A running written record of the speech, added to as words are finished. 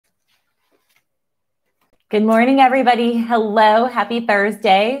Good morning, everybody. Hello, happy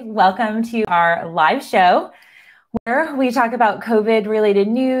Thursday. Welcome to our live show where we talk about COVID-related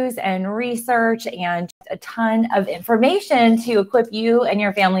news and research and a ton of information to equip you and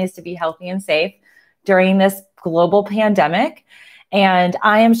your families to be healthy and safe during this global pandemic. And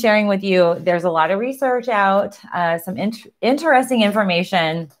I am sharing with you, there's a lot of research out, some interesting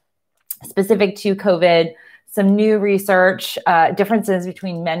information specific to COVID, some new research, differences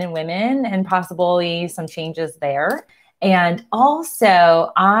between men and women, and possibly some changes there. And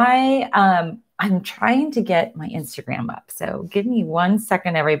also, I'm trying to get my Instagram up. So give me 1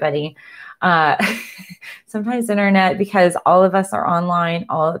 second, everybody. Sometimes internet, because all of us are online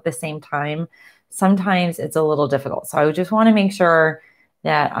all at the same time, sometimes it's a little difficult. So I just want to make sure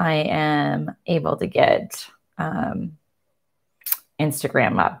that I am able to get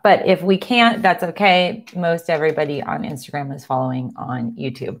Instagram up. But if we can't, that's okay. Most everybody on Instagram is following on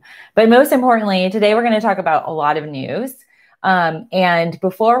YouTube. But most importantly, today we're going to talk about a lot of news. And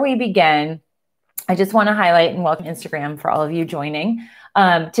before we begin, I just want to highlight and welcome Instagram for all of you joining.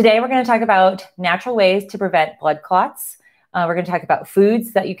 Today we're going to talk about natural ways to prevent blood clots. We're going to talk about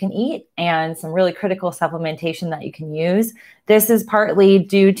foods that you can eat and some really critical supplementation that you can use. This is partly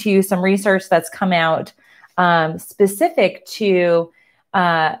due to some research that's come out specific to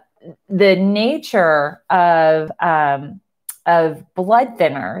the nature of blood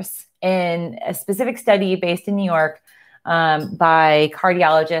thinners in a specific study based in New York by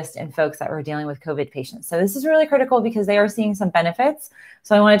cardiologists and folks that were dealing with COVID patients. So this is really critical because they are seeing some benefits.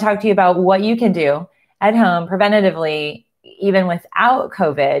 So I want to talk to you about what you can do at home preventatively. Even without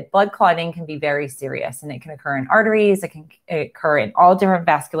COVID, blood clotting can be very serious, and it can occur in arteries. It can occur in all different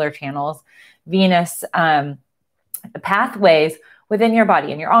vascular channels, venous pathways within your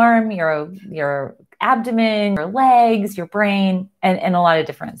body, in your arm, your abdomen, your legs, your brain, and a lot of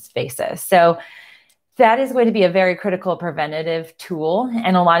different spaces. So that is going to be a very critical preventative tool.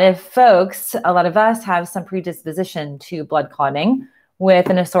 And a lot of folks, a lot of us have some predisposition to blood clotting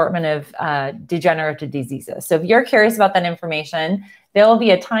with an assortment of degenerative diseases. So if you're curious about that information, there will be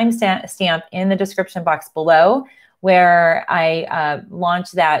a timestamp in the description box below where I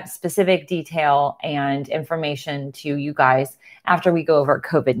launch that specific detail and information to you guys after we go over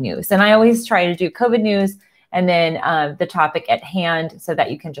COVID news. And I always try to do COVID news and then the topic at hand so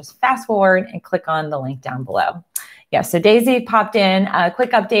that you can just fast forward and click on the link down below. Yeah, so Daisy popped in. A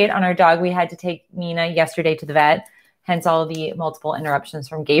quick update on our dog. We had to take Mina yesterday to the vet, hence all the multiple interruptions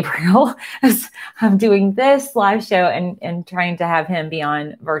from Gabriel as I'm doing this live show and trying to have him be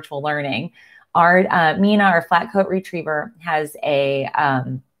on virtual learning. Our Mina, our flat coat retriever, has a,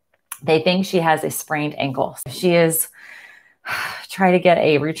 they think she has a sprained ankle. She is trying to get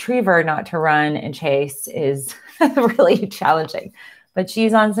a retriever not to run and chase is really challenging. But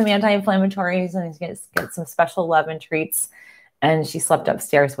she's on some anti-inflammatories and gets some special love and treats. And she slept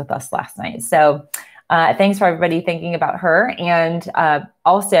upstairs with us last night. So thanks for everybody thinking about her. And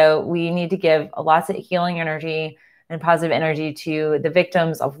also, we need to give lots of healing energy and positive energy to the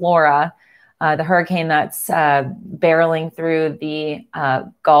victims of Laura, the hurricane that's barreling through the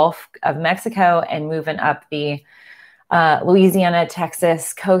Gulf of Mexico and moving up the Louisiana,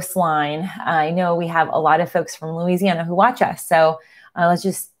 Texas coastline. I know we have a lot of folks from Louisiana who watch us. So let's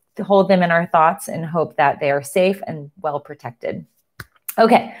just hold them in our thoughts and hope that they are safe and well protected.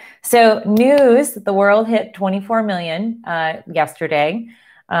 Okay, so news, the world hit 24 million yesterday.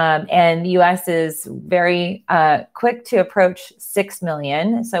 And the US is very quick to approach 6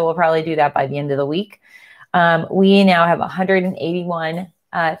 million. So we'll probably do that by the end of the week. We now have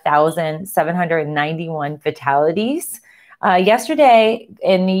 181,791 fatalities. Yesterday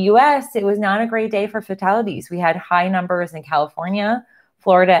in the US, it was not a great day for fatalities. We had high numbers in California,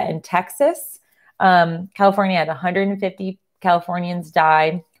 Florida, and Texas. California had 150 Californians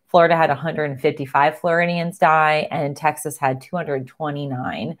died. Florida had 155 Floridians die, and Texas had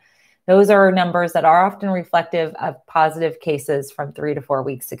 229. Those are numbers that are often reflective of positive cases from 3 to 4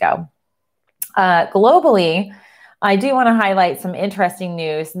 weeks ago. Globally, I do want to highlight some interesting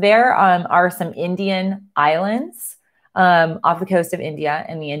news. There are some Indian islands off the coast of India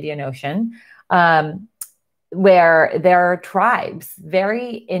in the Indian Ocean where there are tribes,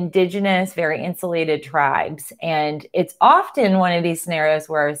 very indigenous, very insulated tribes. And it's often one of these scenarios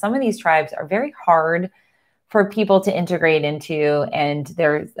where some of these tribes are very hard for people to integrate into. And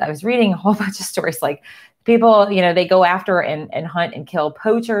I was reading a whole bunch of stories like people, they go after and hunt and kill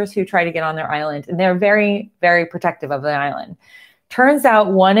poachers who try to get on their island. And they're very, very protective of the island. Turns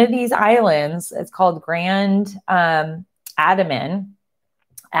out one of these islands, it's called Grand Andaman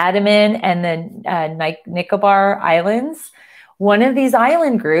and then Nicobar Islands, One of these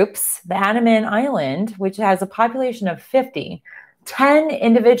island groups, the Andaman Island, which has a population of 50, 10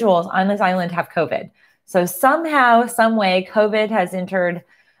 individuals on this island have COVID. So somehow, some way, COVID has entered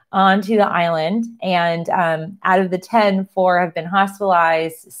onto the island, and out of the 10, 4 have been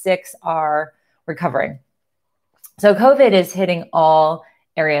hospitalized, 6 are recovering. So COVID is hitting all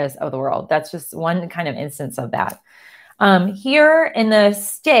areas of the world. That's just one kind of instance of that. Here in the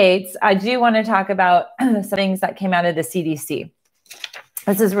States, I do want to talk about some things that came out of the CDC.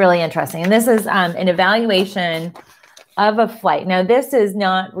 This is really interesting. And this is an evaluation of a flight. Now, this is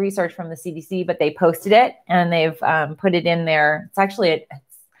not research from the CDC, but they posted it and they've put it in there. It's actually,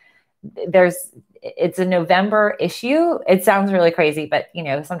 it's a November issue. It sounds really crazy, but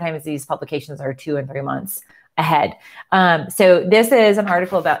sometimes these publications are 2 and 3 months ahead. So this is an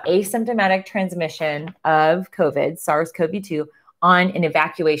article about asymptomatic transmission of COVID, SARS-CoV-2, on an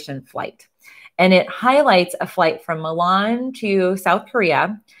evacuation flight. And it highlights a flight from Milan to South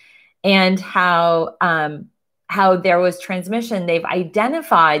Korea and how there was transmission. They've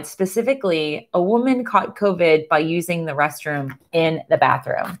identified specifically a woman caught COVID by using the restroom in the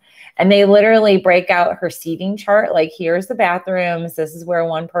bathroom. And they literally break out her seating chart. Like, here's the bathrooms. This is where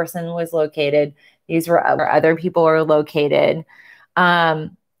one person was located. These were where other people are located.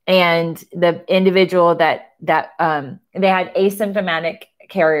 And the individual that they had asymptomatic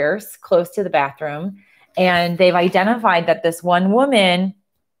carriers close to the bathroom. And they've identified that this one woman,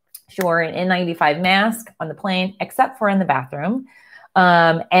 she wore an N95 mask on the plane, except for in the bathroom.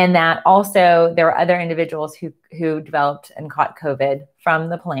 And that also there were other individuals who developed and caught COVID from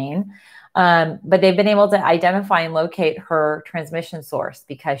the plane. But they've been able to identify and locate her transmission source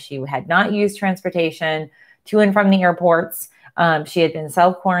because she had not used transportation to and from the airports. She had been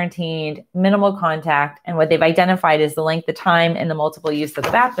self-quarantined, minimal contact. And what they've identified is the length of time and the multiple use of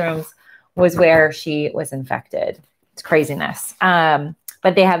the bathrooms was where she was infected. It's craziness.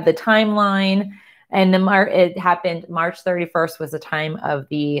 But they have the timeline, and it happened March 31st was the time of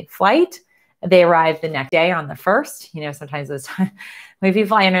the flight. They arrived the next day on the 1st. Sometimes those if you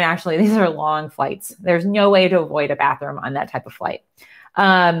fly internationally, these are long flights. There's no way to avoid a bathroom on that type of flight.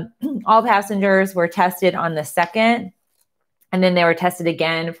 All passengers were tested on the 2nd, and then they were tested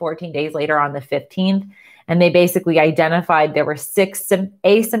again 14 days later on the 15th. And they basically identified there were 6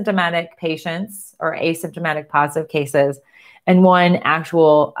 asymptomatic patients or asymptomatic positive cases and 1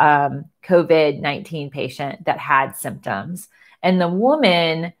 actual COVID-19 patient that had symptoms. And the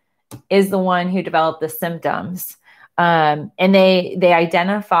woman is the one who developed the symptoms. And they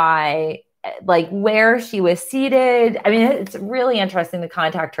identify like where she was seated. I mean, it's really interesting, the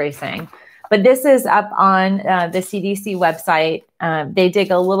contact tracing. But this is up on the CDC website. They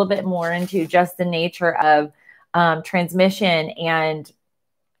dig a little bit more into just the nature of transmission and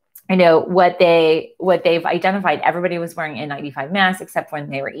what they've identified. Everybody was wearing N95 masks except when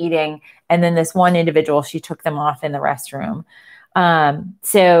they were eating. And then this one individual, she took them off in the restroom.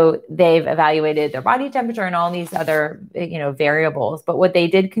 So they've evaluated their body temperature and all these other, variables. But what they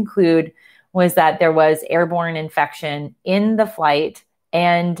did conclude was that there was airborne infection in the flight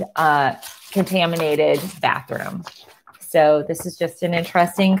and contaminated bathroom. So this is just an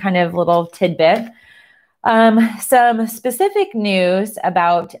interesting kind of little tidbit. Some specific news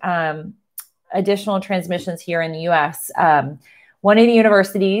about additional transmissions here in the U.S. One of the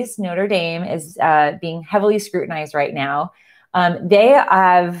universities, Notre Dame, is being heavily scrutinized right now. They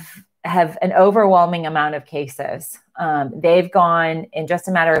have an overwhelming amount of cases. They've gone in just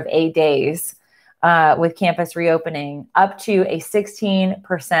a matter of 8 days with campus reopening up to a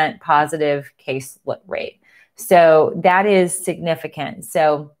 16% positive case rate. So that is significant.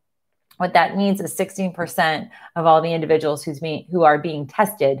 So what that means is 16% of all the individuals who are being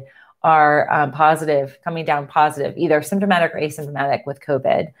tested are positive, coming down positive, either symptomatic or asymptomatic with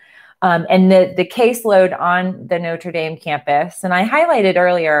COVID. And the caseload on the Notre Dame campus, and I highlighted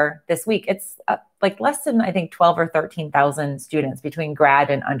earlier this week, it's like less than, I think, 12 or 13,000 students between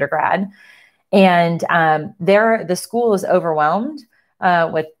grad and undergrad. And the school is overwhelmed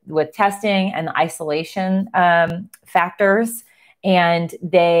with testing and the isolation factors. And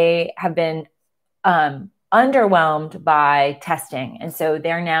they have been underwhelmed by testing. And so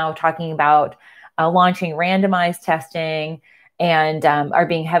they're now talking about launching randomized testing and are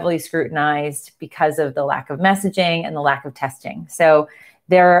being heavily scrutinized because of the lack of messaging and the lack of testing. So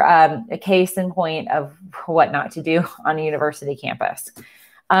they're a case in point of what not to do on a university campus.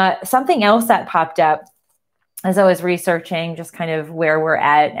 Something else that popped up as I was researching just kind of where we're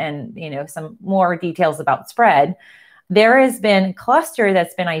at and, some more details about spread, there has been a cluster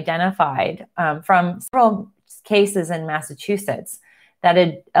that's been identified from several cases in Massachusetts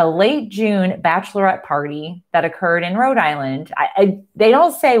that a late June bachelorette party that occurred in Rhode Island. They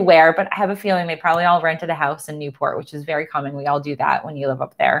don't say where, but I have a feeling they probably all rented a house in Newport, which is very common. We all do that when you live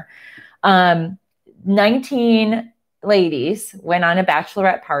up there. 19 ladies went on a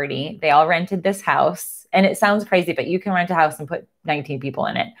bachelorette party. They all rented this house. And it sounds crazy, but you can rent a house and put 19 people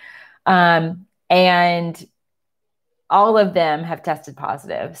in it. And all of them have tested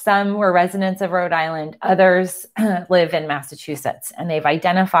positive. Some were residents of Rhode Island. Others live in Massachusetts. And they've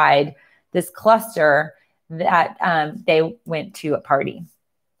identified this cluster that they went to a party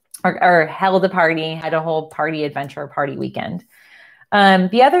or held a party, had a whole party adventure, party weekend.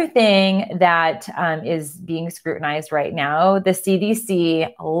 The other thing that is being scrutinized right now, the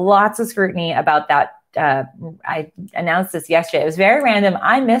CDC, lots of scrutiny about that. I announced this yesterday. It was very random.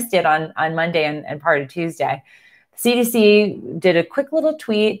 I missed it on Monday and part of Tuesday. CDC did a quick little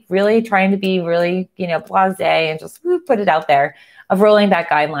tweet, really trying to be really, blasé and just put it out there of rolling back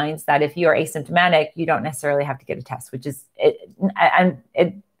guidelines that if you are asymptomatic, you don't necessarily have to get a test, which is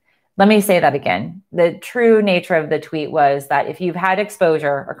let me say that again. The true nature of the tweet was that if you've had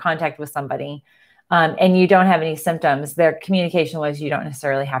exposure or contact with somebody and you don't have any symptoms, their communication was you don't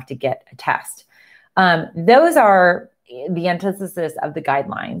necessarily have to get a test. Those are the antithesis of the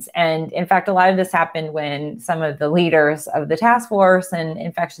guidelines. And in fact, a lot of this happened when some of the leaders of the task force and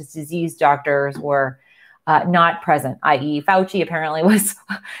infectious disease doctors were not present, i.e. Fauci apparently was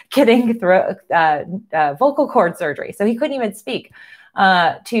getting vocal cord surgery. So he couldn't even speak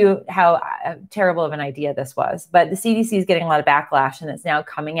to how terrible of an idea this was. But the CDC is getting a lot of backlash, and it's now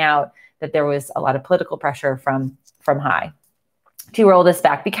coming out that there was a lot of political pressure from high to roll this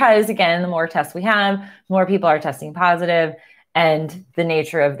back because, again, the more tests we have, more people are testing positive, and the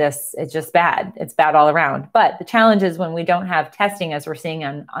nature of this is just bad. It's bad all around. But the challenge is when we don't have testing, as we're seeing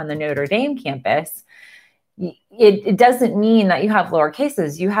on the Notre Dame campus, it doesn't mean that you have lower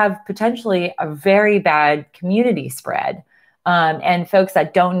cases. You have potentially a very bad community spread. And folks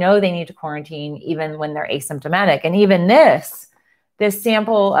that don't know they need to quarantine even when they're asymptomatic. And even this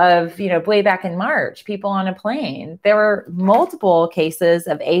sample of, way back in March, people on a plane, there were multiple cases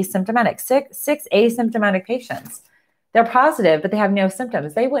of asymptomatic, six asymptomatic patients. They're positive, but they have no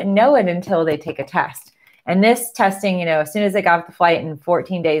symptoms. They wouldn't know it until they take a test. And this testing, as soon as they got off the flight and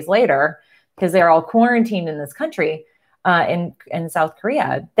 14 days later, because they're all quarantined in this country, in South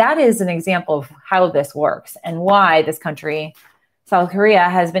Korea, that is an example of how this works and why this country, South Korea,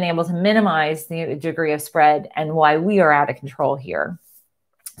 has been able to minimize the degree of spread and why we are out of control here.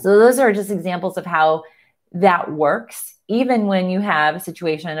 So those are just examples of how that works, even when you have a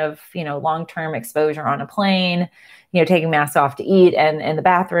situation of, long-term exposure on a plane, taking masks off to eat and in the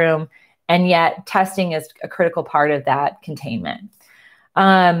bathroom, and yet testing is a critical part of that containment.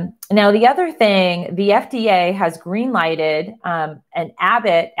 Now, the other thing, the FDA has green-lighted an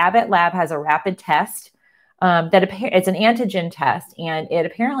Abbott lab has a rapid test it's an antigen test, and it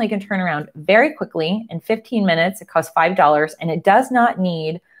apparently can turn around very quickly in 15 minutes. It costs $5, and it does not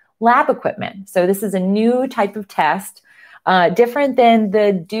need lab equipment. So this is a new type of test, different than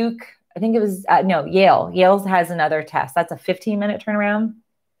the Duke, I think it was, Yale. Yale has another test. That's a 15-minute turnaround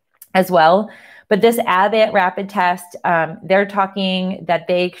as well. But this Abbott rapid test, they're talking that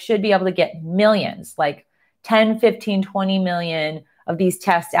they should be able to get millions, like 10, 15, 20 million of these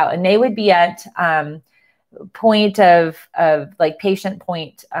tests out. And they would be at point of patient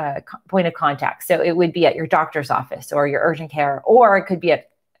point of contact. So it would be at your doctor's office or your urgent care, or it could be at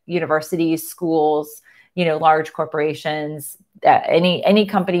universities, schools, large corporations, any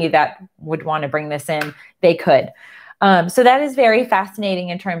company that would want to bring this in, they could. So that is very fascinating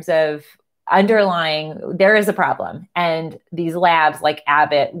in terms of underlying, there is a problem. And these labs like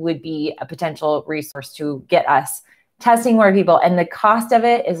Abbott would be a potential resource to get us testing more people. And the cost of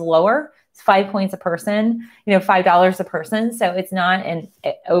it is lower. It's 5 points a person, $5 a person. So it's not an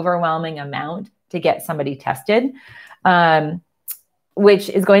overwhelming amount to get somebody tested, which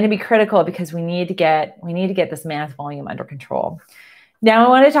is going to be critical because we need to get this mass volume under control. Now I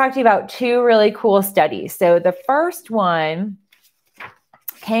want to talk to you about two really cool studies. So the first one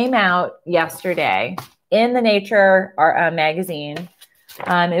came out yesterday in the Nature magazine.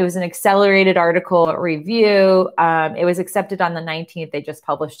 It was an accelerated article review. It was accepted on the 19th. They just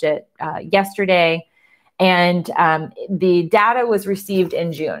published it yesterday. And the data was received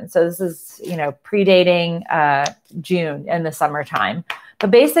in June. So this is, predating June in the summertime.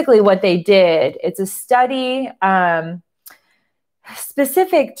 But basically what they did, it's a study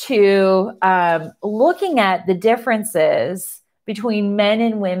specific to looking at the differences between men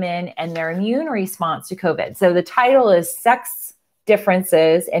and women and their immune response to COVID. So the title is Sex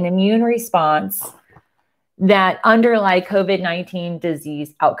Differences in Immune Response that underlie COVID-19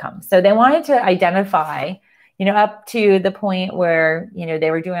 disease outcomes. So they wanted to identify, up to the point where,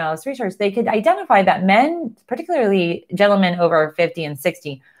 they were doing all this research, they could identify that men, particularly gentlemen over 50 and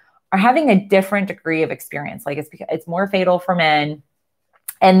 60, are having a different degree of experience. Like it's more fatal for men,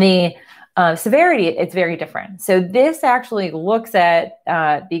 and the severity, it's very different. So this actually looks at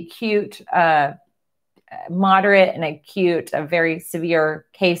the acute, moderate and acute, very severe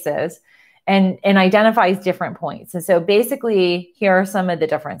cases, and identifies different points. And so basically, here are some of the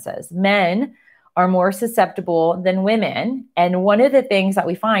differences. Men are more susceptible than women. And one of the things that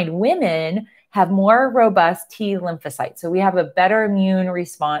we find, women have more robust T lymphocytes. So we have a better immune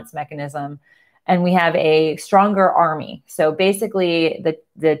response mechanism, and we have a stronger army. So basically,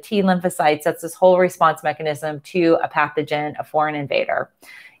 the T lymphocytes, that's this whole response mechanism to a pathogen, a foreign invader.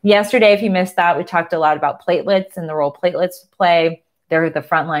 Yesterday, if you missed that, we talked a lot about platelets and the role platelets play. They're the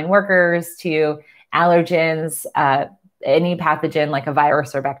frontline workers to allergens, any pathogen like a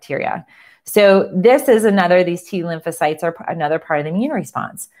virus or bacteria. So this is these T lymphocytes are another part of the immune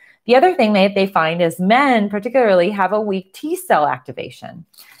response. The other thing they find is men particularly have a weak T cell activation.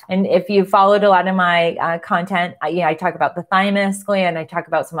 And if you followed a lot of my content, I talk about the thymus gland. I talk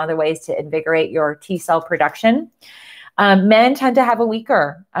about some other ways to invigorate your T cell production. Men tend to have a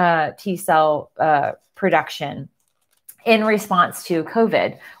weaker T cell production in response to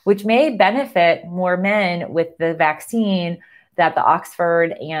COVID, which may benefit more men with the vaccine that the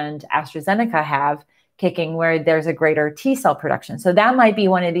Oxford and AstraZeneca have kicking, where there's a greater T cell production. So that might be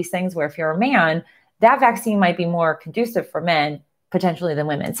one of these things where if you're a man, that vaccine might be more conducive for men potentially than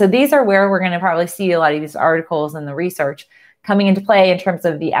women. So these are where we're going to probably see a lot of these articles and the research coming into play in terms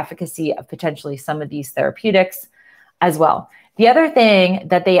of the efficacy of potentially some of these therapeutics as well. The other thing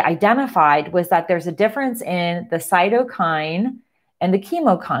that they identified was that there's a difference in the cytokine and the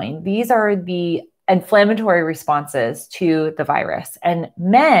chemokine. These are the inflammatory responses to the virus. And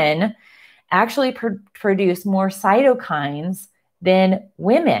men actually produce more cytokines than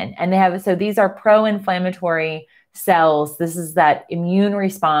women. And so these are pro-inflammatory cells. This is that immune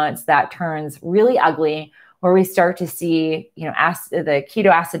response that turns really ugly, where we start to see, the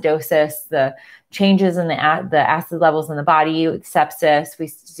ketoacidosis, the changes in the acid levels in the body, sepsis.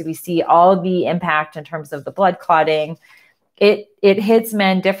 We see all the impact in terms of the blood clotting. It hits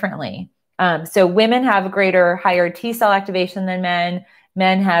men differently. So women have higher T cell activation than men.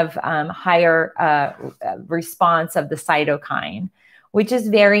 Men have higher response of the cytokine, which is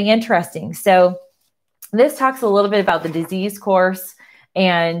very interesting. So this talks a little bit about the disease course,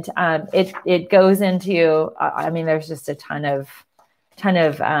 and it goes into, there's just a ton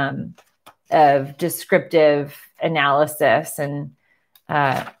of descriptive analysis, and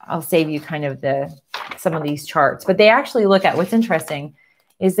I'll save you kind of some of these charts. But they actually look at, what's interesting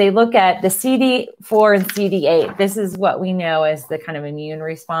is they look at the CD4 and CD8. This is what we know as the kind of immune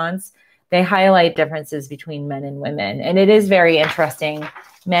response. They highlight differences between men and women. And it is very interesting.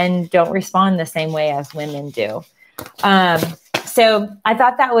 Men don't respond the same way as women do. So I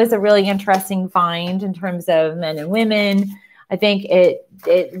thought that was a really interesting find in terms of men and women. I think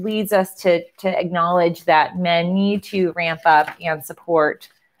it leads us to acknowledge that men need to ramp up and support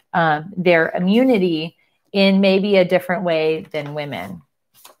their immunity in maybe a different way than women.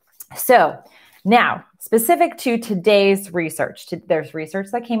 So now, specific to today's research, there's research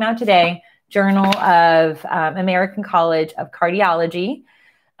that came out today, Journal of American College of Cardiology.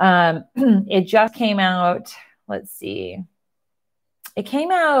 It just came out, let's see.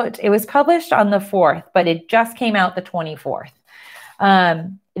 It was published on the 4th, but it just came out the 24th.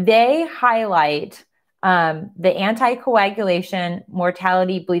 They highlight the anticoagulation,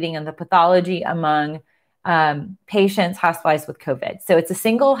 mortality, bleeding, and the pathology among patients hospitalized with COVID. So it's a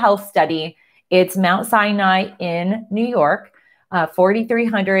single health study. It's Mount Sinai in New York.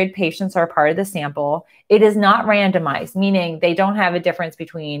 4,300 patients are part of the sample. It is not randomized, meaning they don't have a difference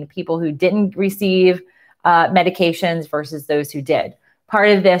between people who didn't receive medications versus those who did. Part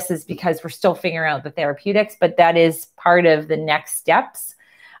of this is because we're still figuring out the therapeutics, but that is part of the next steps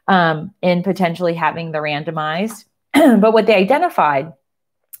in potentially having the randomized. But what they identified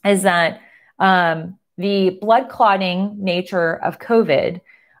is that the blood clotting nature of COVID,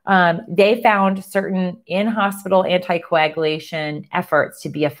 they found certain in-hospital anticoagulation efforts to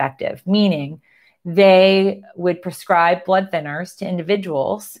be effective, meaning they would prescribe blood thinners to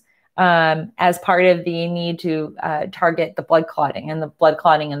individuals as part of the need to target the blood clotting in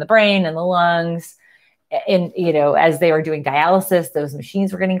the brain and the lungs. And, as they were doing dialysis, those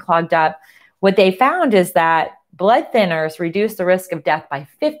machines were getting clogged up. What they found is that blood thinners reduce the risk of death by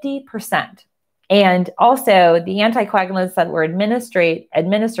 50%. And also the anticoagulants that were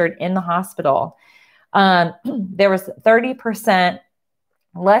administered in the hospital there was 30%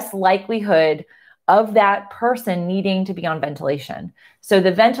 less likelihood of that person needing to be on ventilation. So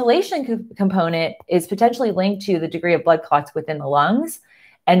the ventilation component is potentially linked to the degree of blood clots within the lungs,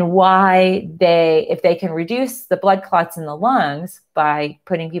 and why if they can reduce the blood clots in the lungs by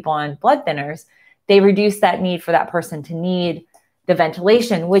putting people on blood thinners, they reduce that need for that person to need the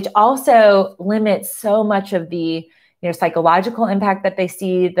ventilation, which also limits so much of the psychological impact that they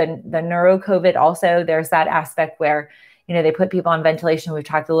see. The neuro COVID also, there's that aspect where they put people on ventilation. We've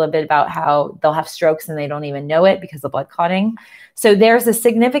talked a little bit about how they'll have strokes and they don't even know it because of blood clotting. So there's a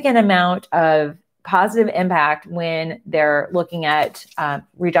significant amount of positive impact when they're looking at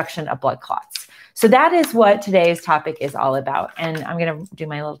reduction of blood clots. So that is what today's topic is all about. And I'm going to do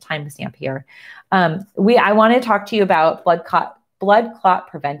my little timestamp here. I want to talk to you about blood clot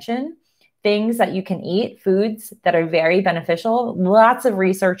prevention, things that you can eat, foods that are very beneficial, lots of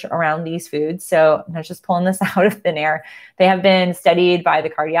research around these foods. So I'm not just pulling this out of thin air. They have been studied by the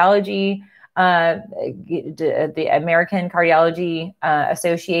cardiology, the American Cardiology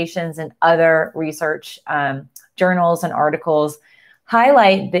Associations, and other research journals and articles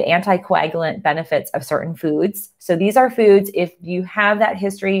highlight the anticoagulant benefits of certain foods. So these are foods, if you have that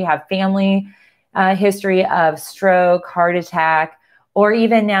history, you have family history of stroke, heart attack, or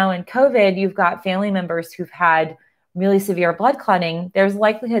even now in COVID, you've got family members who've had really severe blood clotting, there's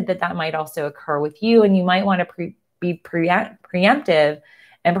likelihood that that might also occur with you, and you might want to be preemptive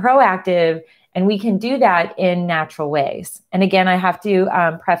and proactive, and we can do that in natural ways. And again, I have to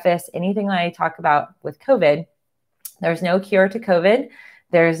preface anything I talk about with COVID. There's no cure to COVID.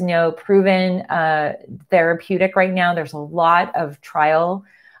 There's no proven therapeutic right now. There's a lot of trial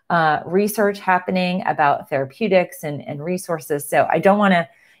research happening about therapeutics and resources. So I don't want to,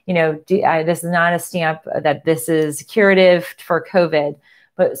 this is not a stamp that this is curative for COVID,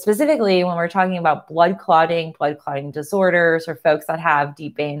 but specifically when we're talking about blood clotting disorders, or folks that have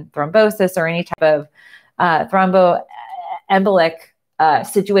deep vein thrombosis or any type of thromboembolic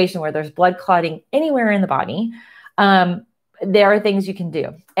situation where there's blood clotting anywhere in the body, there are things you can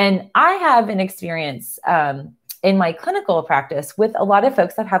do. And I have an experience in my clinical practice with a lot of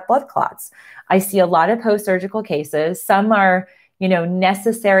folks that have blood clots. I see a lot of post-surgical cases. Some are,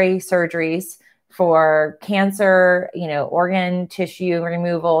 necessary surgeries for cancer, organ tissue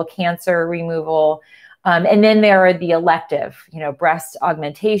removal, cancer removal. And then there are the elective, breast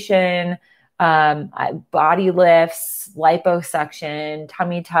augmentation, body lifts, liposuction,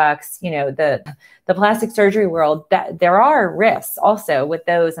 tummy tucks, the plastic surgery world, that there are risks also with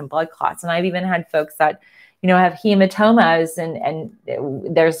those and blood clots. And I've even had folks that have hematomas, and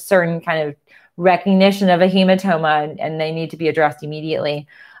there's certain kind of recognition of a hematoma, and they need to be addressed immediately,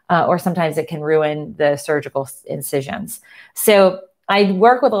 or sometimes it can ruin the surgical incisions. So I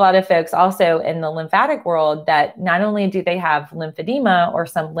work with a lot of folks also in the lymphatic world that not only do they have lymphedema or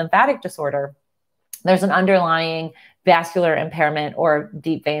some lymphatic disorder, there's an underlying vascular impairment or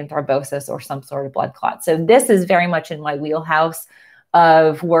deep vein thrombosis or some sort of blood clot. So this is very much in my wheelhouse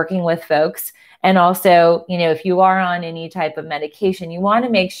of working with folks. And also, if you are on any type of medication, you want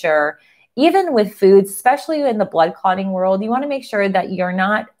to make sure, even with foods, especially in the blood clotting world, you want to make sure that you're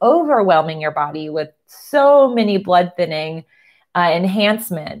not overwhelming your body with so many blood thinning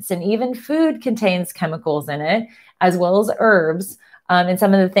enhancements. And even food contains chemicals in it, as well as herbs. And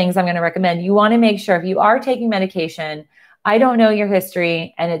some of the things I'm going to recommend, you want to make sure if you are taking medication, I don't know your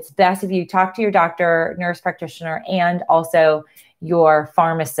history, and it's best if you talk to your doctor, nurse practitioner, and also your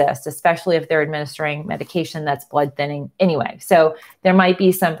pharmacist, especially if they're administering medication that's blood thinning anyway. So there might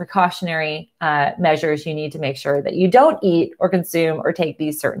be some precautionary measures you need to make sure that you don't eat or consume or take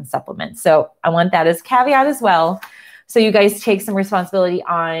these certain supplements. So I want that as caveat as well. So you guys take some responsibility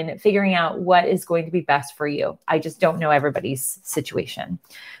on figuring out what is going to be best for you. I just don't know everybody's situation.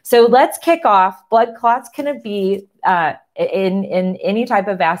 So let's kick off. Blood clots can be in any type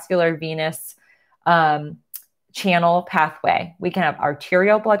of vascular venous channel pathway. We can have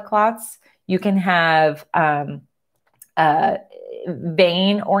arterial blood clots. You can have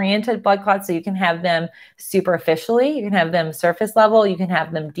vein-oriented blood clots. So you can have them superficially. You can have them surface level. You can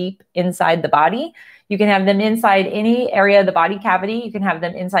have them deep inside the body. You can have them inside any area of the body cavity. You can have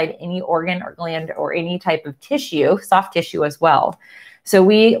them inside any organ or gland or any type of tissue, soft tissue as well. So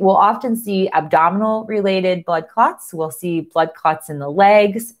we will often see abdominal related blood clots. We'll see blood clots in the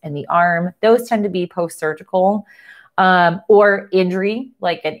legs and the arm. Those tend to be post-surgical or injury,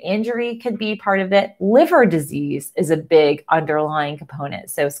 like an injury could be part of it. Liver disease is a big underlying component.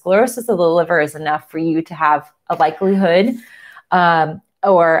 So sclerosis of the liver is enough for you to have a likelihood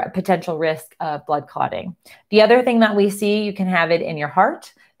or a potential risk of blood clotting. The other thing that we see, you can have it in your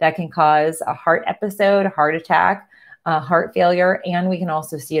heart. that can cause a heart episode, a heart attack, heart failure, and we can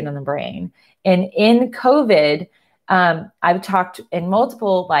also see it in the brain. And in COVID, I've talked in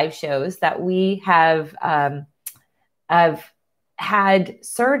multiple live shows that we have had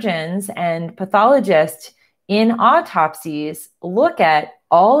surgeons and pathologists in autopsies look at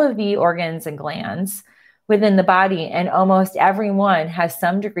all of the organs and glands within the body, and almost everyone has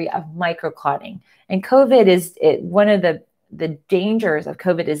some degree of microclotting. And COVID is one of the dangers of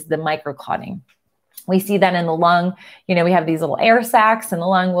COVID is the microclotting. We see that in the lung. We have these little air sacs in the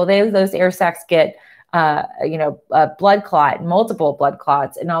lung. Well, those air sacs get a blood clot, multiple blood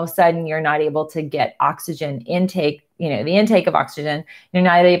clots, and all of a sudden you're not able to get oxygen intake, the intake of oxygen. You're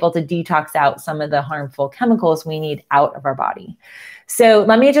not able to detox out some of the harmful chemicals we need out of our body. So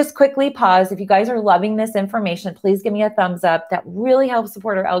let me just quickly pause. If you guys are loving this information, please give me a thumbs up. That really helps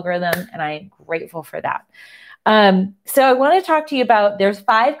support our algorithm, and I'm grateful for that. So I want to talk to you about, there's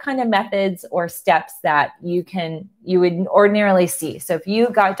 5 kind of methods or steps that you would ordinarily see. So if you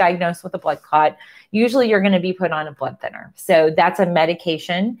got diagnosed with a blood clot, usually you're going to be put on a blood thinner. So that's a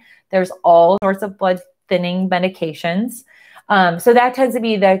medication. There's all sorts of blood thinning medications. So that tends to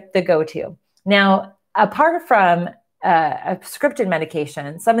be the go-to. Now, apart from a scripted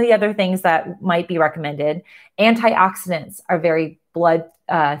medication, some of the other things that might be recommended, antioxidants are very blood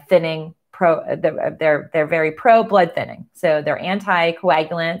thinning. They're very pro blood thinning. So they're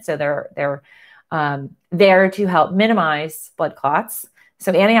anticoagulant. So they're there to help minimize blood clots.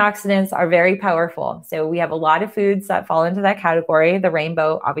 So antioxidants are very powerful. So we have a lot of foods that fall into that category. The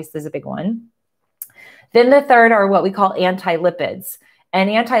rainbow obviously is a big one. Then the third are what we call anti-lipids. And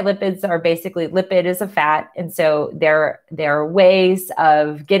anti-lipids are basically, lipid is a fat. And so they're ways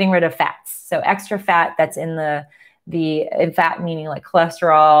of getting rid of fats. So extra fat that's in in fat, meaning like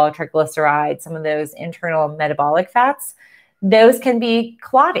cholesterol, triglycerides, some of those internal metabolic fats, those can be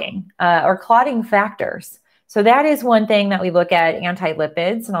clotting or clotting factors. So that is one thing that we look at,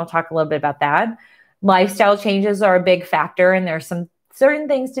 anti-lipids, and I'll talk a little bit about that. Lifestyle changes are a big factor, and there's some certain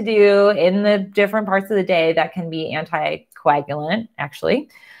things to do in the different parts of the day that can be anticoagulant, actually.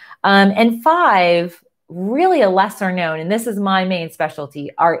 And 5, really a lesser known, and this is my main specialty,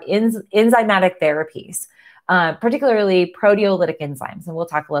 are enzymatic therapies. Particularly proteolytic enzymes, and we'll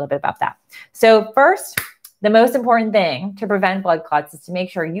talk a little bit about that. So first, the most important thing to prevent blood clots is to make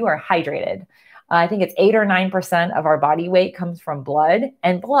sure you are hydrated. I think it's 8 or 9% of our body weight comes from blood,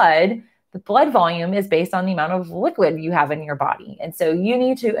 and the blood volume is based on the amount of liquid you have in your body. And so you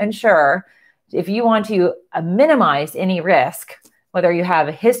need to ensure, if you want to minimize any risk, whether you have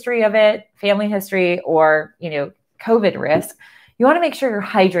a history of it, family history, or COVID risk, you want to make sure you're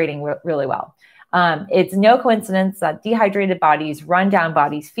hydrating really well. It's no coincidence that dehydrated bodies, rundown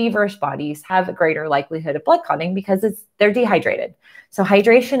bodies, feverish bodies have a greater likelihood of blood clotting because they're dehydrated. So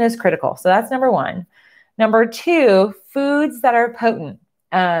hydration is critical. So that's number 1. Number 2, foods that are potent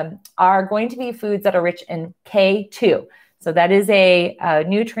are going to be foods that are rich in K2. So that is a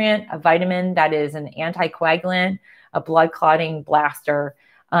nutrient, a vitamin that is an anticoagulant, a blood clotting blaster.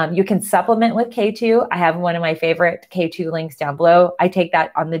 You can supplement with K2. I have one of my favorite K2 links down below. I take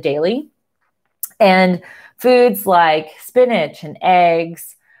that on the daily. And foods like spinach and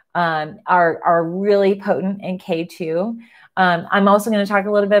eggs are really potent in K2. I'm also going to talk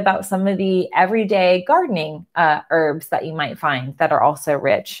a little bit about some of the everyday gardening herbs that you might find that are also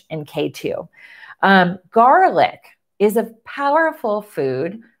rich in K2. Garlic is a powerful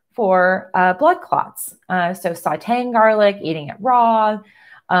food for blood clots. So sauteing garlic, eating it raw,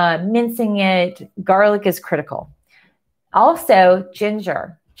 mincing it, garlic is critical. Also,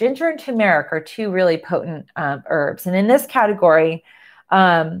 ginger. Ginger and turmeric are 2 really potent herbs. And in this category,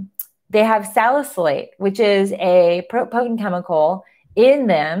 they have salicylate, which is a potent chemical in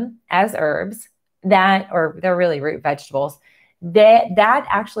them as herbs or they're really root vegetables, that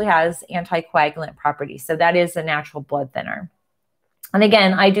actually has anticoagulant properties. So that is a natural blood thinner. And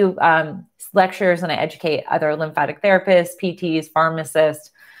again, I do lectures and I educate other lymphatic therapists, PTs,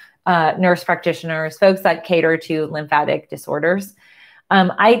 pharmacists, nurse practitioners, folks that cater to lymphatic disorders.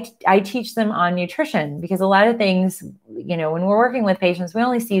 I teach them on nutrition because a lot of things, when we're working with patients, we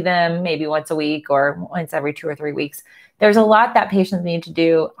only see them maybe once a week or once every 2 or 3 weeks. There's a lot that patients need to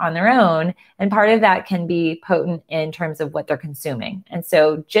do on their own. And part of that can be potent in terms of what they're consuming. And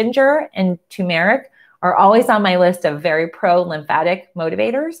so ginger and turmeric are always on my list of very pro-lymphatic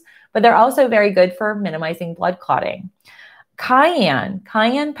motivators, but they're also very good for minimizing blood clotting.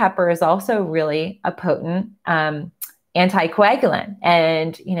 Cayenne pepper is also really a potent anticoagulant.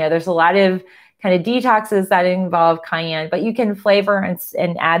 And, there's a lot of kind of detoxes that involve cayenne, but you can flavor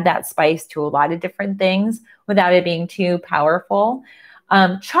and add that spice to a lot of different things without it being too powerful.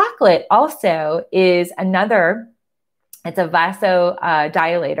 Chocolate also is another, it's a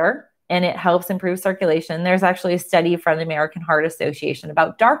vasodilator, and it helps improve circulation. There's actually a study from the American Heart Association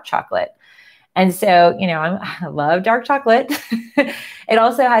about dark chocolate. And so, I love dark chocolate. It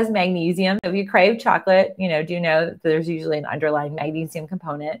also has magnesium. So if you crave chocolate, do know that there's usually an underlying magnesium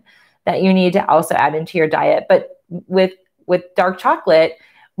component that you need to also add into your diet. But with dark chocolate,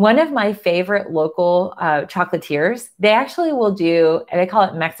 one of my favorite local chocolatiers, they actually will do, and they call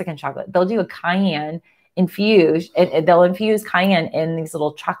it Mexican chocolate. They'll do a cayenne infuse, and they'll infuse cayenne in these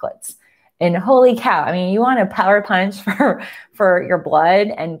little chocolates. And holy cow, I mean, you want a power punch for your blood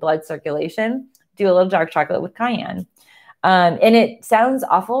and blood circulation, do a little dark chocolate with cayenne. And it sounds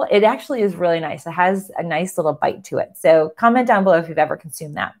awful. It actually is really nice. It has a nice little bite to it. So comment down below if you've ever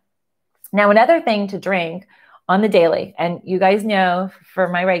consumed that. Now, another thing to drink on the daily, and you guys know for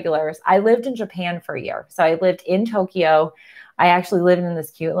my regulars, I lived in Japan for a year. So I lived in Tokyo. I actually lived in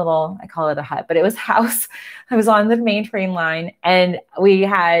this cute little, I call it a hut, but it was a house. I was on the main train line, and we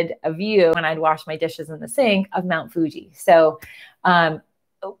had a view when I'd wash my dishes in the sink of Mount Fuji. So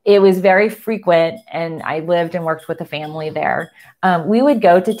it was very frequent, and I lived and worked with a family there. We would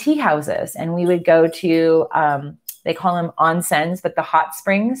go to tea houses, and we would go to, they call them onsens, but the hot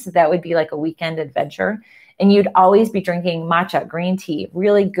springs. That would be like a weekend adventure. And you'd always be drinking matcha, green tea,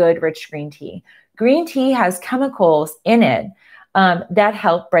 really good, rich green tea. Green tea has chemicals in it that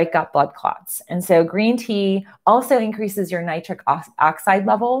help break up blood clots. And so green tea also increases your nitric oxide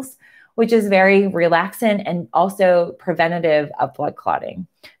levels, which is very relaxant and also preventative of blood clotting.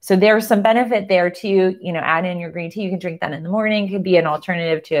 So there's some benefit there too. Add in your green tea. You can drink that in the morning. It could be an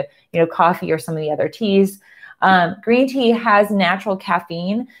alternative to, coffee or some of the other teas. Green tea has natural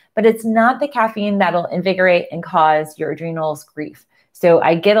caffeine, but it's not the caffeine that'll invigorate and cause your adrenals grief. So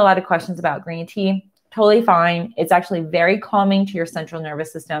I get a lot of questions about green tea. Totally fine. It's actually very calming to your central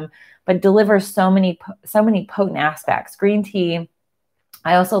nervous system, but delivers so many potent aspects. Green tea.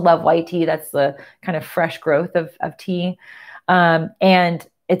 I also love white tea. That's the kind of fresh growth of tea. And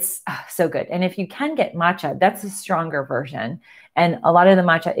it's so good. And if you can get matcha, that's a stronger version. And a lot of the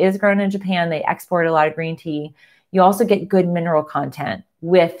matcha is grown in Japan. They export a lot of green tea. You also get good mineral content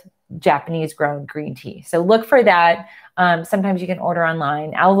with Japanese grown green tea. So look for that. Sometimes you can order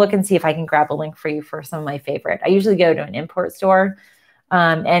online. I'll look and see if I can grab a link for you for some of my favorite. I usually go to an import store,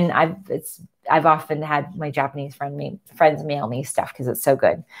 and I've often had my Japanese friends mail me stuff because it's so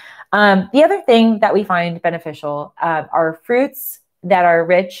good. The other thing that we find beneficial are fruits that are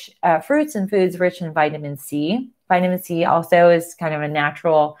rich, fruits and foods rich in vitamin C. Vitamin C also is kind of a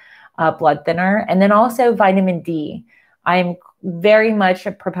natural blood thinner, and then also vitamin D. I'm very much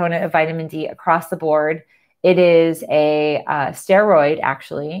a proponent of vitamin D across the board. It is a steroid,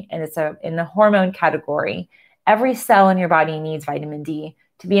 actually, and it's in the hormone category. Every cell in your body needs vitamin D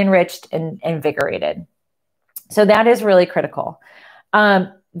to be enriched and invigorated. So that is really critical.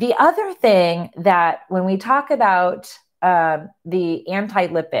 The other thing that when we talk about the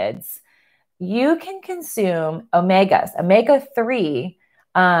anti-lipids, you can consume omegas. Omega-3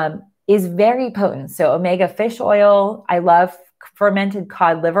 is very potent. So omega fish oil, I love fermented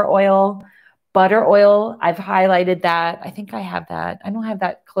cod liver oil, butter oil. I've highlighted that. I think I have that. I don't have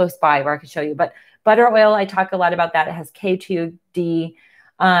that close by where I can show you, but butter oil, I talk a lot about that. It has K2D.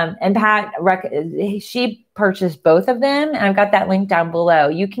 And Pat, she purchased both of them, and I've got that link down below.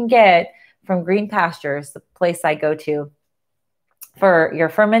 You can get from Green Pastures, the place I go to, for your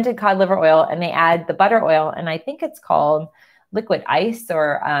fermented cod liver oil, and they add the butter oil, and I think it's called liquid ice,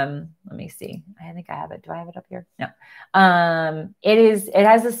 or let me see. I think I have it. Do I have it up here? No. It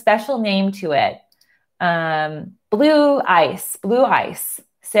has a special name to it. Blue ice.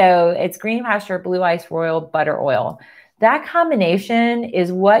 So it's Green Pasture Blue Ice Royal Butter Oil. That combination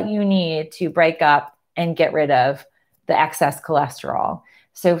is what you need to break up and get rid of the excess cholesterol.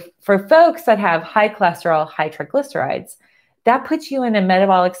 So for folks that have high cholesterol, high triglycerides, that puts you in a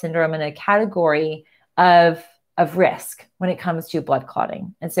metabolic syndrome, in a category of risk when it comes to blood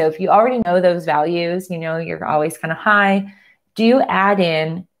clotting. And so if you already know those values, you're always kind of high, do add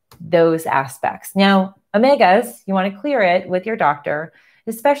in those aspects. Now, omegas, you want to clear it with your doctor,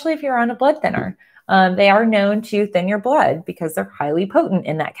 especially if you're on a blood thinner. They are known to thin your blood because they're highly potent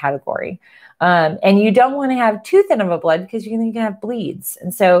in that category. And you don't want to have too thin of a blood because you can have bleeds.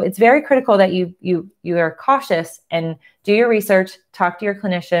 And so it's very critical that you are cautious and do your research, talk to your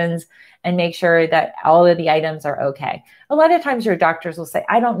clinicians, and make sure that all of the items are okay. A lot of times your doctors will say,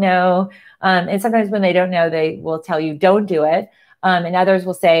 I don't know. And sometimes when they don't know, they will tell you, don't do it. And others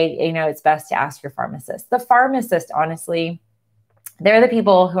will say, it's best to ask your pharmacist. The pharmacist, honestly, They're the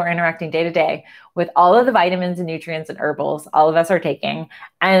people who are interacting day to day with all of the vitamins and nutrients and herbals all of us are taking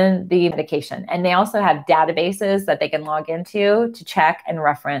and the medication. And they also have databases that they can log into to check and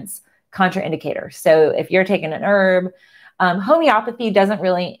reference contraindicators. So if you're taking an herb, homeopathy doesn't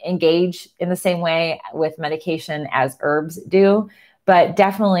really engage in the same way with medication as herbs do, but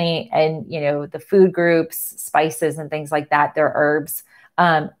definitely, and the food groups, spices and things like that, they're herbs.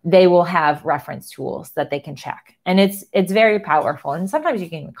 They will have reference tools that they can check. And it's very powerful. And sometimes you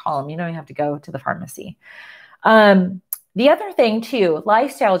can even call them. You don't even have to go to the pharmacy. The other thing too,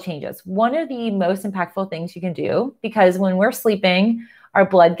 lifestyle changes. One of the most impactful things you can do, because when we're sleeping, our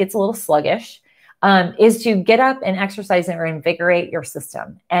blood gets a little sluggish, is to get up and exercise or invigorate your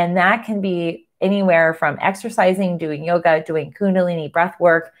system. And that can be anywhere from exercising, doing yoga, doing Kundalini breath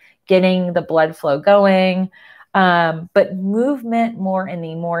work, getting the blood flow going. But movement more in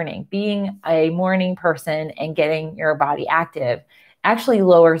the morning, being a morning person and getting your body active actually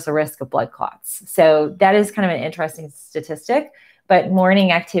lowers the risk of blood clots. So that is kind of an interesting statistic, but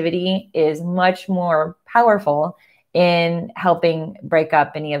morning activity is much more powerful in helping break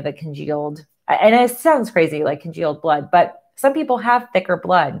up any of the congealed, and it sounds crazy, like congealed blood, but some people have thicker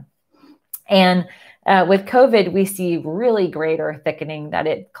blood. And with COVID, we see really greater thickening, that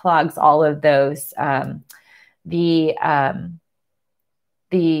it clogs all of those, the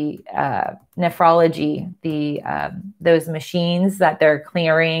nephrology, those machines that they're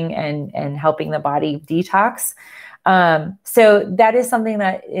clearing and helping the body detox. So that is something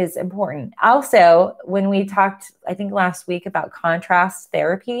that is important. Also, when we talked, I think last week, about contrast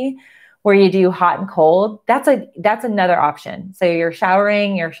therapy, where you do hot and cold, that's another option. So you're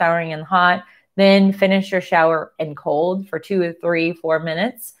showering in hot, then finish your shower in cold for 2 or 3, 4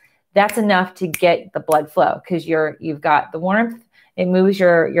 minutes. That's enough to get the blood flow, because you've got the warmth, it moves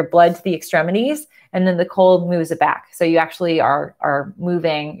your blood to the extremities, and then the cold moves it back. So you actually are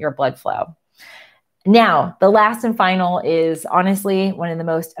moving your blood flow. Now, the last and final is honestly one of the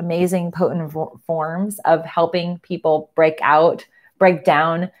most amazing, potent forms of helping people break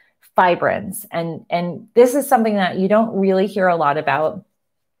down fibrins. And this is something that you don't really hear a lot about,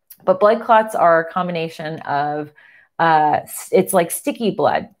 but blood clots are a combination of it's like sticky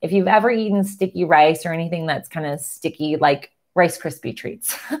blood. If you've ever eaten sticky rice or anything that's kind of sticky, like Rice Krispie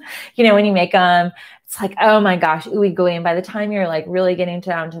treats, when you make them, it's like, oh my gosh, ooey gooey. And by the time you're like really getting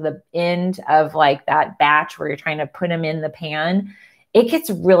down to the end of like that batch where you're trying to put them in the pan, it gets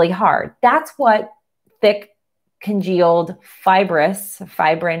really hard. That's what thick, congealed,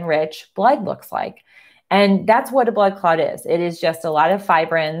 fibrin-rich blood looks like. And that's what a blood clot is. It is just a lot of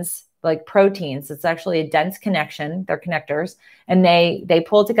fibrins, like proteins. It's actually a dense connection. They're connectors, and they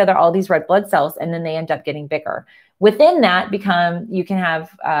pull together all these red blood cells, and then they end up getting bigger. Within that you can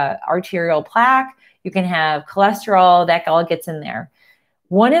have arterial plaque, you can have cholesterol, that all gets in there.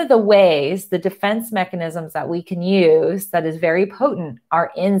 One of the ways, the defense mechanisms that we can use that is very potent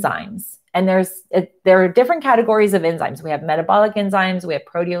are enzymes. And there are different categories of enzymes. We have metabolic enzymes, we have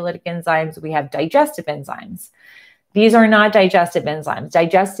proteolytic enzymes, we have digestive enzymes. These are not digestive enzymes.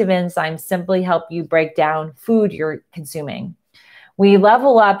 Digestive enzymes simply help you break down food you're consuming. We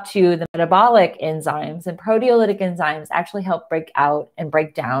level up to the metabolic enzymes, and proteolytic enzymes actually help break out and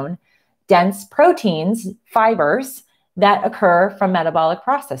break down dense proteins, fibers that occur from metabolic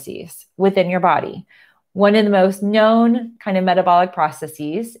processes within your body. One of the most known kind of metabolic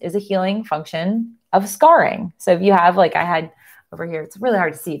processes is a healing function of scarring. So if you have, like I had over here, it's really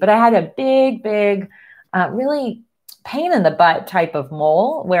hard to see, but I had a big, really pain in the butt type of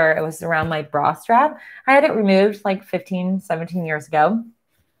mole where it was around my bra strap. I had it removed like 15, 17 years ago.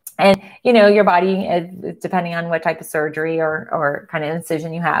 And, your body, depending on what type of surgery or kind of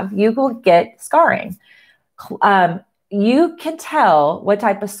incision you have, you will get scarring. You can tell what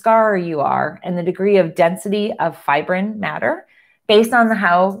type of scar you are and the degree of density of fibrin matter based on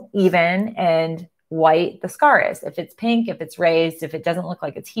how even and white the scar is. If it's pink, if it's raised, if it doesn't look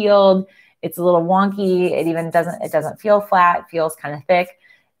like it's healed, it's a little wonky, it doesn't feel flat, it feels kind of thick.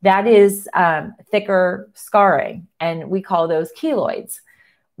 That is thicker scarring, and we call those keloids.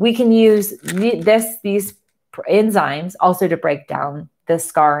 We can use these enzymes also to break down the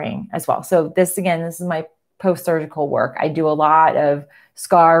scarring as well. So this is my post-surgical work. I do a lot of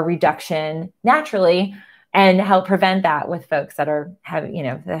scar reduction naturally and help prevent that with folks that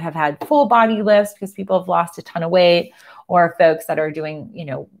have had full body lifts because people have lost a ton of weight, or folks that are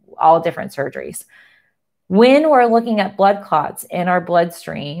doing, all different surgeries. When we're looking at blood clots in our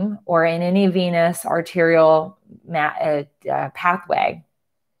bloodstream or in any venous arterial pathway,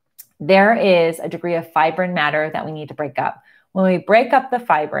 there is a degree of fibrin matter that we need to break up. When we break up the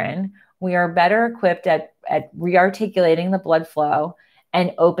fibrin, we are better equipped at rearticulating the blood flow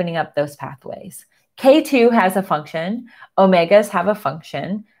and opening up those pathways. K2 has a function, omegas have a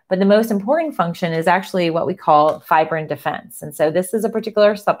function, but the most important function is actually what we call fibrin defense. And so this is a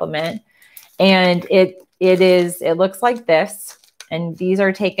particular supplement, and it looks like this, and these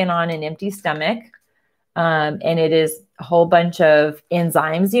are taken on an empty stomach. And it is a whole bunch of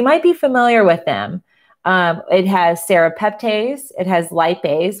enzymes. You might be familiar with them. It has serrapeptase, it has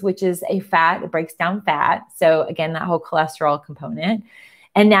lipase, which is a fat, it breaks down fat. So again, that whole cholesterol component,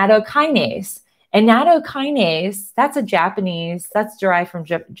 and nattokinase. And nattokinase, that's derived from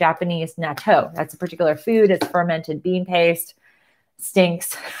Japanese natto. That's a particular food. It's fermented bean paste.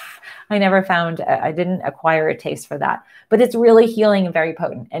 Stinks. I didn't acquire a taste for that, but it's really healing and very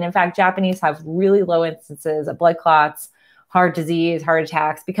potent. And in fact, Japanese have really low instances of blood clots, heart disease, heart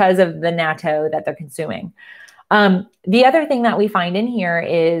attacks because of the natto that they're consuming. The other thing that we find in here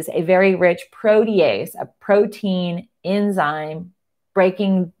is a very rich protease, a protein enzyme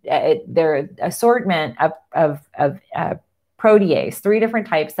breaking their assortment of protease, 3 different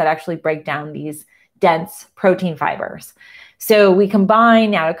types that actually break down these dense protein fibers. So we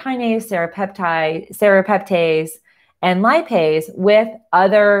combine nattokinase, serrapeptase, and lipase with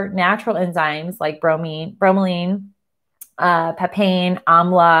other natural enzymes like bromelain, papain,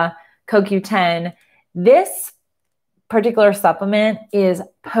 amla, CoQ10. This particular supplement is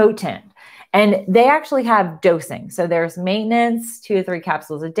potent, and they actually have dosing. So there's maintenance, 2 to 3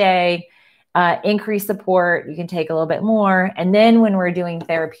 capsules a day, increased support, you can take a little bit more. And then when we're doing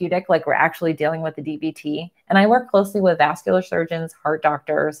therapeutic, like we're actually dealing with the DVT, and I work closely with vascular surgeons, heart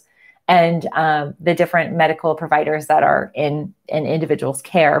doctors, and the different medical providers that are in an individual's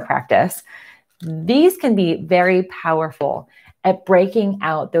care practice. These can be very powerful at breaking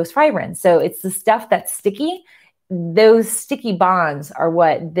out those fibrins. So it's the stuff that's sticky. Those sticky bonds are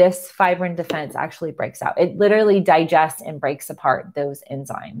what this fibrin defense actually breaks out. It literally digests and breaks apart those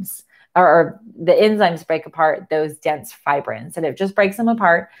enzymes, or the enzymes break apart those dense fibrins, and it just breaks them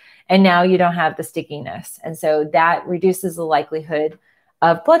apart. And now you don't have the stickiness. And so that reduces the likelihood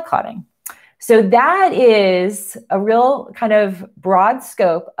of blood clotting. So that is a real kind of broad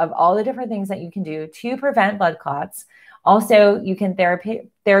scope of all the different things that you can do to prevent blood clots. Also, you can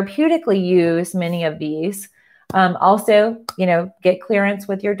therapeutically use many of these. Also, get clearance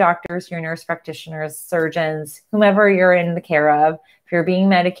with your doctors, your nurse practitioners, surgeons, whomever you're in the care of. If you're being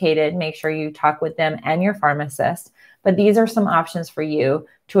medicated, make sure you talk with them and your pharmacist. But these are some options for you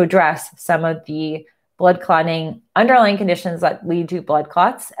to address some of the blood clotting underlying conditions that lead to blood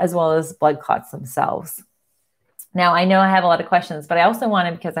clots, as well as blood clots themselves. Now, I know I have a lot of questions, but I also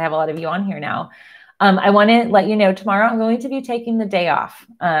wanted, because I have a lot of you on here now, I want to let you know tomorrow I'm going to be taking the day off.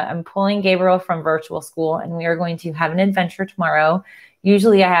 I'm pulling Gabriel from virtual school, and we are going to have an adventure tomorrow.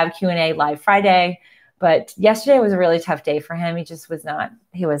 Usually I have Q&A live Friday, but yesterday was a really tough day for him.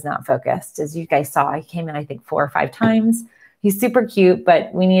 He was not focused. As you guys saw, he came in, I think, 4 or 5 times. He's super cute,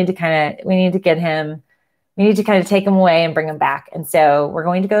 but we need to kind of take him away and bring him back. And so we're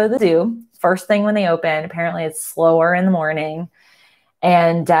going to go to the zoo first thing when they open. Apparently it's slower in the morning,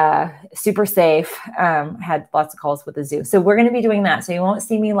 and super safe. Had lots of calls with the zoo. So we're going to be doing that. So you won't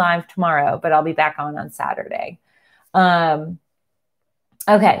see me live tomorrow, but I'll be back on Saturday.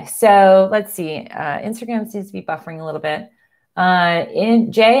 Okay, so let's see. Instagram seems to be buffering a little bit.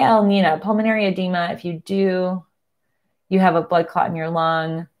 In JL Nina, pulmonary edema, if you have a blood clot in your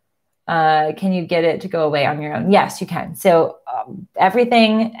lung, can you get it to go away on your own? Yes, you can. So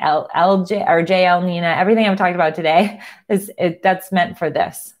everything LJ or JL Nina, everything I've talked about today that's meant for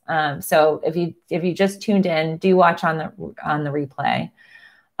this. So if you just tuned in, do watch on the replay.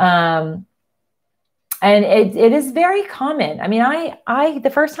 And it is very common. I mean, I the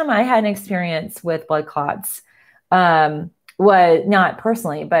first time I had an experience with blood clots was not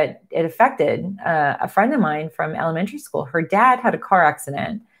personally, but it affected a friend of mine from elementary school. Her dad had a car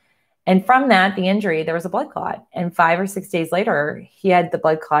accident. And from that, the injury, there was a blood clot. And 5 or 6 days later, he had the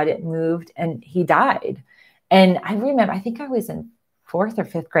blood clot. It moved and he died. And I remember, I think I was in 4th or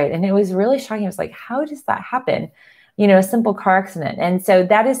 5th grade. And it was really shocking. I was like, how does that happen? A simple car accident. And so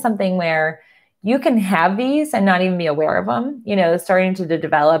that is something where you can have these and not even be aware of them, starting to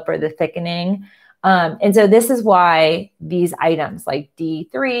develop or the thickening. And so this is why these items like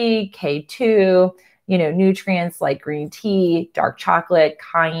D3, K2, nutrients like green tea, dark chocolate,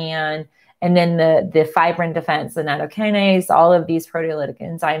 cayenne, and then the fibrin defense, the nattokinase, all of these proteolytic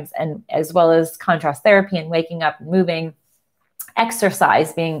enzymes, and as well as contrast therapy and waking up and moving,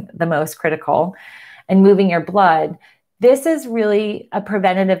 exercise being the most critical, and moving your blood. this is really a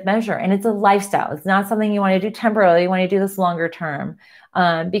preventative measure, and it's a lifestyle. It's not something you want to do temporarily. You want to do this longer term,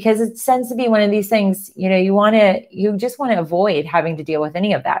 because it tends to be one of these things, you just want to avoid having to deal with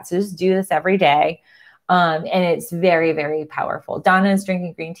any of that. So just do this every day. And it's very, very powerful. Donna is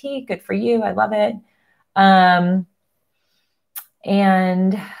drinking green tea. Good for you. I love it.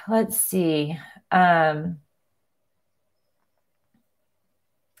 And let's see.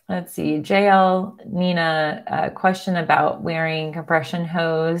 Let's see, JL, Nina, a question about wearing compression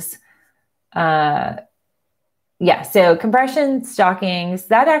hose. Yeah, so compression stockings,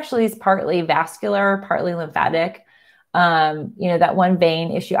 that actually is partly vascular, partly lymphatic. That one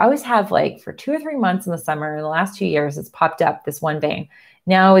vein issue. I always have, like, for 2 or 3 months in the summer, in the last 2 years, it's popped up, this one vein.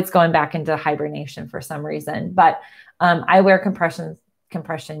 Now it's going back into hibernation for some reason. But I wear compression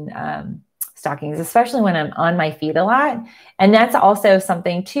stockings, especially when I'm on my feet a lot. And that's also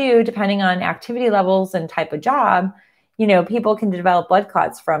something too, depending on activity levels and type of job, people can develop blood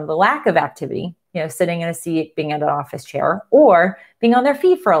clots from the lack of activity, sitting in a seat, being at an office chair, or being on their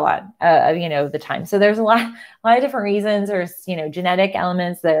feet for a lot of, the time. So there's a lot of different reasons. There's, genetic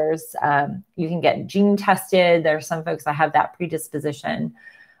elements. There's, you can get gene tested. There's some folks that have that predisposition.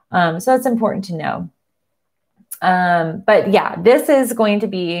 So it's important to know. But yeah, this is going to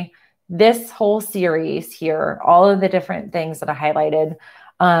be, this whole series here, all of the different things that I highlighted,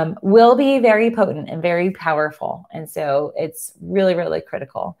 will be very potent and very powerful. And so it's really, really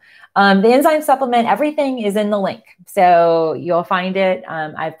critical. The enzyme supplement, everything is in the link. So you'll find it.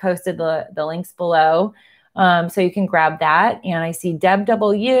 I've posted the links below. So you can grab that. And I see Deb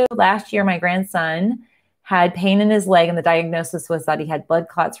W. Last year, my grandson had pain in his leg, and the diagnosis was that he had blood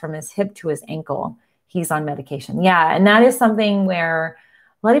clots from his hip to his ankle. He's on medication. Yeah. And that is something where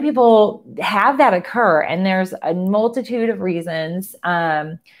a lot of people have that occur, and there's a multitude of reasons,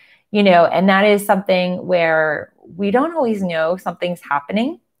 and that is something where we don't always know something's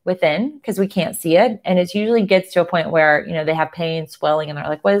happening within because we can't see it. And it usually gets to a point where, they have pain, swelling, and they're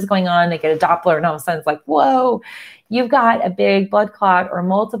like, what is going on? They get a Doppler, and all of a sudden it's like, whoa, you've got a big blood clot or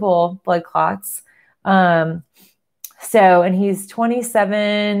multiple blood clots. And he's 27,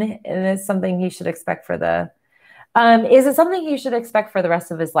 and it's something he should expect for the is it something he should expect for the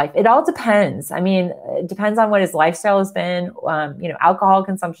rest of his life? It all depends. I mean, it depends on what his lifestyle has been. Alcohol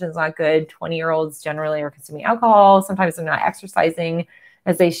consumption is not good. 20-year-olds generally are consuming alcohol. Sometimes they're not exercising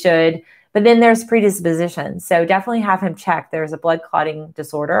as they should. But then there's predisposition. So definitely have him check. There's a blood clotting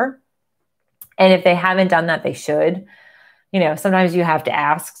disorder. And if they haven't done that, they should. Sometimes you have to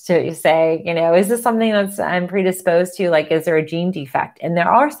ask to say, is this something I'm predisposed to? Like, is there a gene defect? And there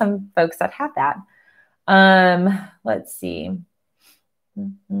are some folks that have that. Let's see.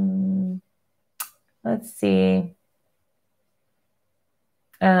 Let's see.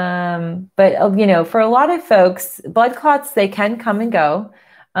 But, for a lot of folks, blood clots, they can come and go.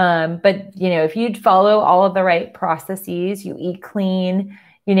 But, if you follow all of the right processes, you eat clean,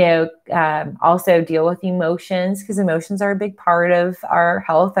 also deal with emotions, because emotions are a big part of our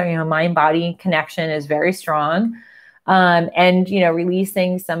health. Mind-body connection is very strong. And,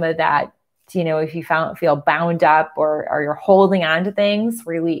 releasing some of that, if you feel bound up or you're holding on to things,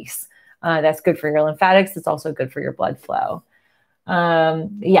 release. That's good for your lymphatics. It's also good for your blood flow.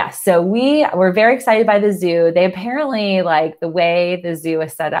 So we're very excited by the zoo. They apparently, like, the way the zoo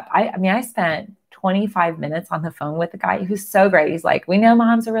is set up. I spent 25 minutes on the phone with the guy who's so great. He's like, we know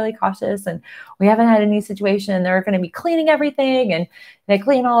moms are really cautious, and we haven't had any situation, and they're going to be cleaning everything, and they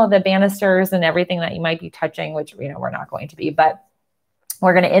clean all of the banisters and everything that you might be touching, which, we're not going to be, but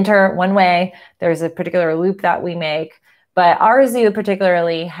we're going to enter one way. There's a particular loop that we make, but our zoo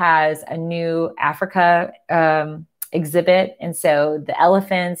particularly has a new Africa exhibit. And so the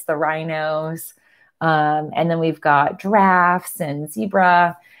elephants, the rhinos, and then we've got giraffes and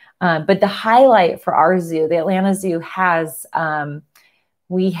zebra. But the highlight for our zoo, the Atlanta Zoo, has,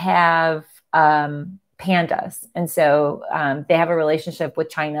 we have pandas. And so they have a relationship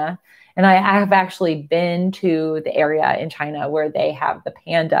with China. And I have actually been to the area in China where they have the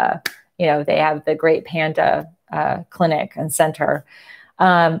panda, they have the Great Panda Clinic and Center,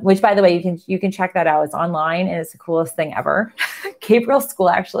 which, by the way, you can check that out. It's online, and it's the coolest thing ever. Gabriel's school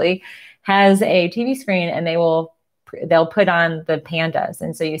actually has a TV screen, and they'll put on the pandas.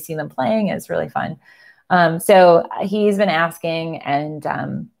 And so you see them playing. It's really fun. So he's been asking, and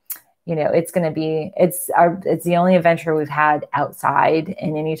it's the only adventure we've had outside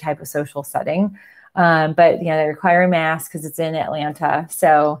in any type of social setting. But they require a mask because it's in Atlanta.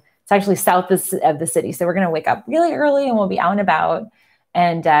 So it's actually south of the city. So we're going to wake up really early, and we'll be out and about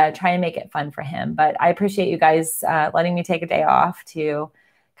and try and make it fun for him. But I appreciate you guys letting me take a day off to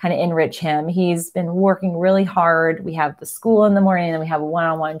kind of enrich him. He's been working really hard. We have the school in the morning and we have a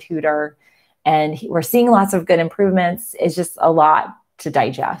one-on-one tutor, and we're seeing lots of good improvements. It's just a lot to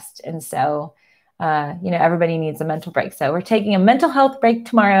digest. And so, everybody needs a mental break. So we're taking a mental health break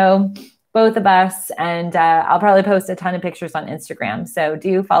tomorrow, both of us, and I'll probably post a ton of pictures on Instagram. So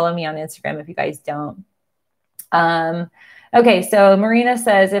do follow me on Instagram if you guys don't. Okay, so Marina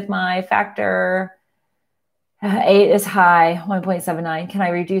says, if my factor 8 is high, 1.79, can I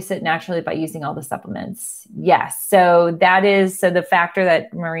reduce it naturally by using all the supplements? Yes. So the factor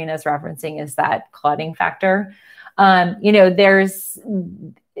that Marina is referencing is that clotting factor.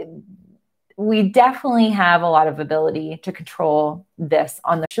 We definitely have a lot of ability to control this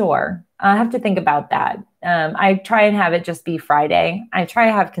on the shore. I have to think about that. I try and have it just be Friday. I try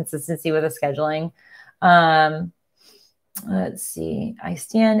to have consistency with the scheduling. Let's see. I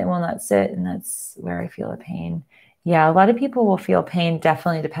stand and will not sit, and that's where I feel a pain. Yeah, a lot of people will feel pain,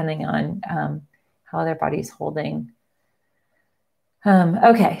 definitely depending on how their body's holding.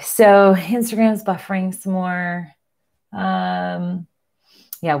 Okay, so Instagram's buffering some more.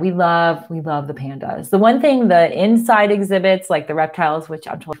 Yeah, we love the pandas. The one thing, the inside exhibits, like the reptiles, which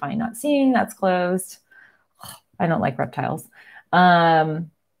I'm totally fine not seeing, that's closed. I don't like reptiles.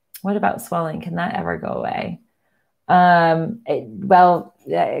 What about swelling? Can that ever go away?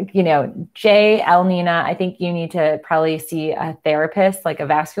 Jay El Nina, I think you need to probably see a therapist, like a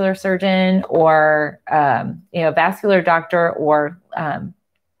vascular surgeon or, vascular doctor, or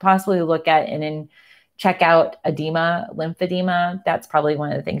possibly look at and then check out edema, lymphedema. That's probably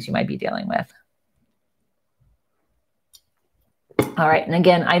one of the things you might be dealing with. All right. And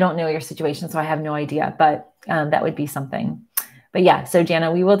again, I don't know your situation, so I have no idea, but that would be something. But yeah, so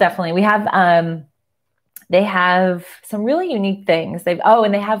Jana, they have some really unique things.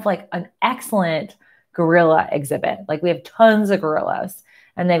 And they have like an excellent gorilla exhibit. Like we have tons of gorillas,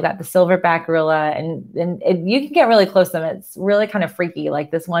 and they've got the silverback gorilla, and you can get really close to them. It's really kind of freaky. Like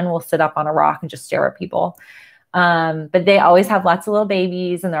this one will sit up on a rock and just stare at people. But they always have lots of little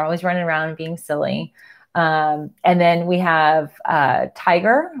babies, and they're always running around and being silly. And then we have a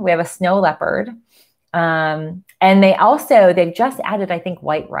tiger. We have a snow leopard. And they've just added, I think,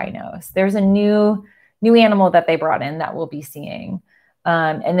 white rhinos. There's a new animal that they brought in that we'll be seeing.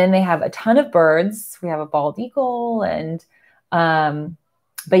 And then they have a ton of birds. We have a bald eagle, and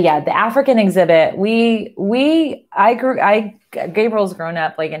but yeah, the African exhibit, Gabriel's grown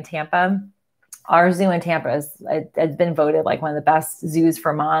up like in Tampa. Our zoo in Tampa has been voted like one of the best zoos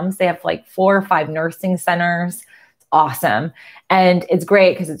for moms. They have like 4 or 5 nursing centers. It's awesome. And it's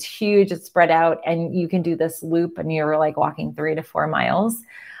great because it's huge, it's spread out, and you can do this loop and you're like walking 3 to 4 miles.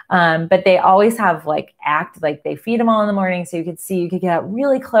 But they always have like they feed them all in the morning. So you could get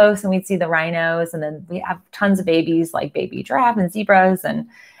really close and we'd see the rhinos. And then we have tons of babies, like baby giraffe and zebras and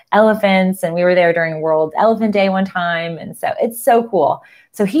elephants. And we were there during World Elephant Day one time. And so it's so cool.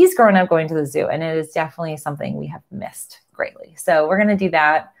 So he's grown up going to the zoo, and it is definitely something we have missed greatly. So we're going to do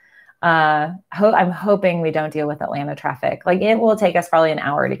that. I'm hoping we don't deal with Atlanta traffic. Like it will take us probably an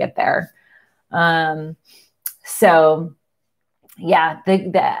hour to get there. So yeah,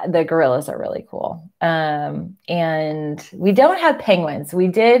 the gorillas are really cool. And we don't have penguins. We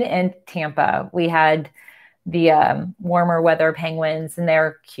did in Tampa. We had the warmer weather penguins, and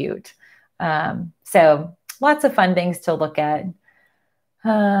they're cute. So lots of fun things to look at.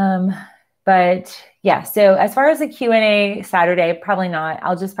 But yeah, so as far as the Q&A Saturday, probably not.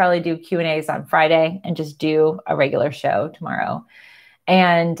 I'll just probably do Q&As on Friday and just do a regular show tomorrow.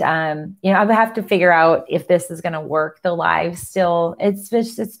 And, I would have to figure out if this is going to work, the live still. It's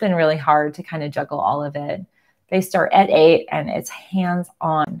been really hard to kind of juggle all of it. They start at 8 and it's hands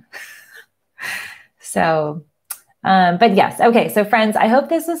on. So, but yes. Okay. So friends, I hope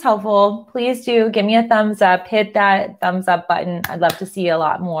this was helpful. Please do give me a thumbs up, hit that thumbs up button. I'd love to see a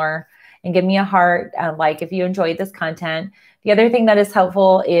lot more, and give me a heart, like if you enjoyed this content. The other thing that is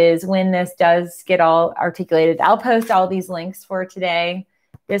helpful is when this does get all articulated, I'll post all these links for today.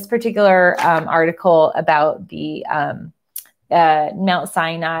 This particular article about the Mount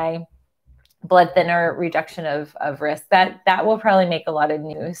Sinai blood thinner reduction of risk, that will probably make a lot of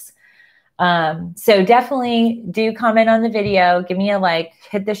news. So definitely do comment on the video, give me a like,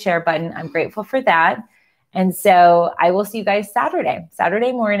 hit the share button. I'm grateful for that. And so I will see you guys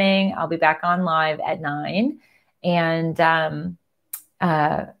Saturday morning. I'll be back on live at 9. And I'm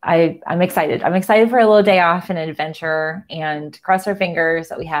excited. I'm excited for a little day off and an adventure, and cross our fingers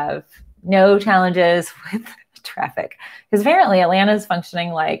that we have no challenges with traffic, because apparently Atlanta is functioning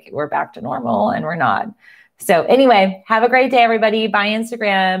like we're back to normal, and we're not. So anyway, have a great day, everybody. Bye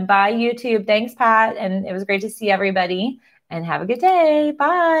Instagram, bye YouTube. Thanks, Pat. And it was great to see everybody. and have a good day.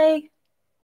 Bye.